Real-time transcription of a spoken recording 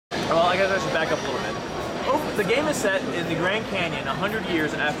Well, I guess I should back up a little bit. The game is set in the Grand Canyon 100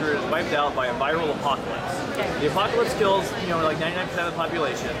 years after it is wiped out by a viral apocalypse. Okay. The apocalypse kills, like 99% of the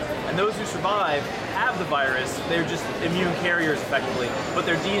population, and those who survive have the virus. They're just immune carriers, effectively, but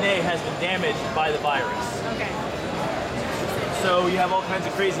their DNA has been damaged by the virus. Okay. So you have all kinds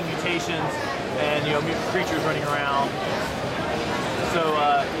of crazy mutations, and mutant creatures running around. So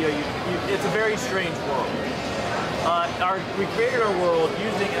it's a very strange world. We created our world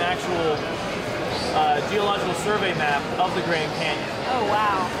using an actual geological survey map of the Grand Canyon. Oh,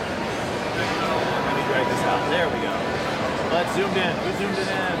 wow. Let me drag this out. There we go. Let's zoom in. We zoomed it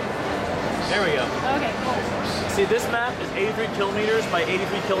in. There we go. Okay, cool. See, this map is 83 kilometers by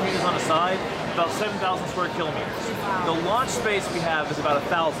 83 kilometers on the side, about 7,000 square kilometers. Wow. The launch space we have is about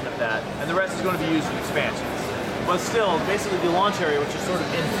 1,000 of that, and the rest is going to be used in expansions. But still, basically the launch area, which is sort of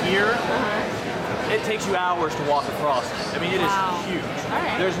in here, it takes you hours to walk across it. I mean, it is huge.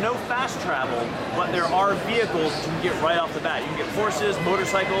 Right. There's no fast travel, but there are vehicles that you can get right off the bat. You can get horses,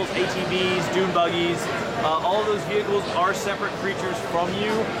 motorcycles, ATVs, dune buggies. All of those vehicles are separate creatures from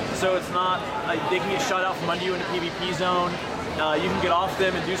you, so it's not, they can get shot out from under you in a PvP zone. You can get off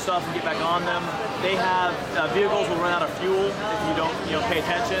them and do stuff and get back on them. They have, vehicles will run out of fuel if you don't pay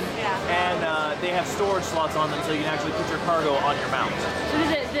attention. And they have storage slots on them so you can actually put your cargo on your mount. So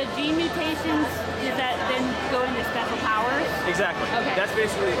the gene mutations, does that then go into special powers? Exactly. Okay. That's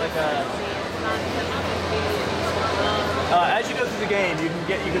basically like as you go through the game,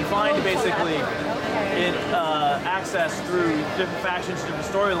 you can find basically access through different factions, different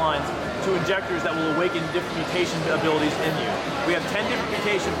storylines to injectors that will awaken different mutation abilities in you. We have 10 different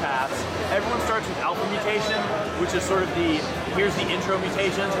mutation paths. Everyone starts with alpha mutation, which is sort of here's the intro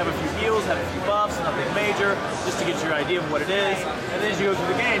mutations, have a few heals, have a few buffs, nothing major, just to get your idea of what it is. And then as you go through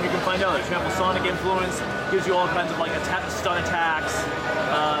the game, you can find out. For example, sonic influence gives you all kinds of like stun attacks.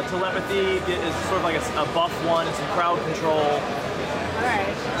 Telepathy is sort of like a buff one, and some crowd control.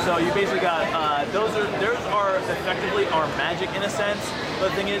 Right. So you basically got those are effectively our magic in a sense. But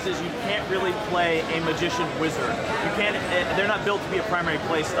the thing is you can't really play a magician wizard. You can't. They're not built to be a primary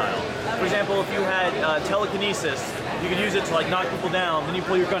play style. For example, if you had telekinesis, you could use it to like knock people down. Then you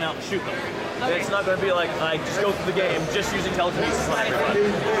pull your gun out and shoot them. Okay. It's not going to be like I just go through the game just using telekinesis on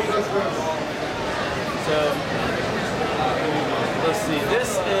everybody. So let's see.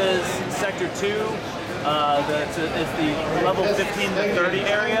 This is Sector 2. It's the level 15 to 30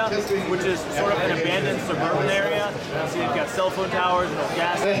 area, which is sort of an abandoned suburban area. So you've got cell phone towers and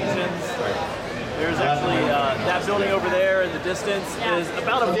gas stations. There's actually that building over there in the distance is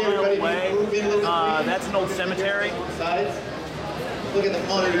about a mile away. That's an old cemetery. Look at the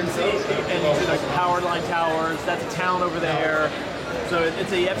monitors. And you see like power line towers. That's a town over there. So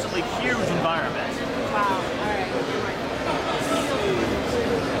it's a absolutely huge environment. Wow. All right.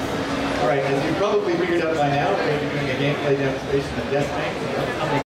 All right, as you probably figured out by now, we're going to be doing a gameplay demonstration of Destiny.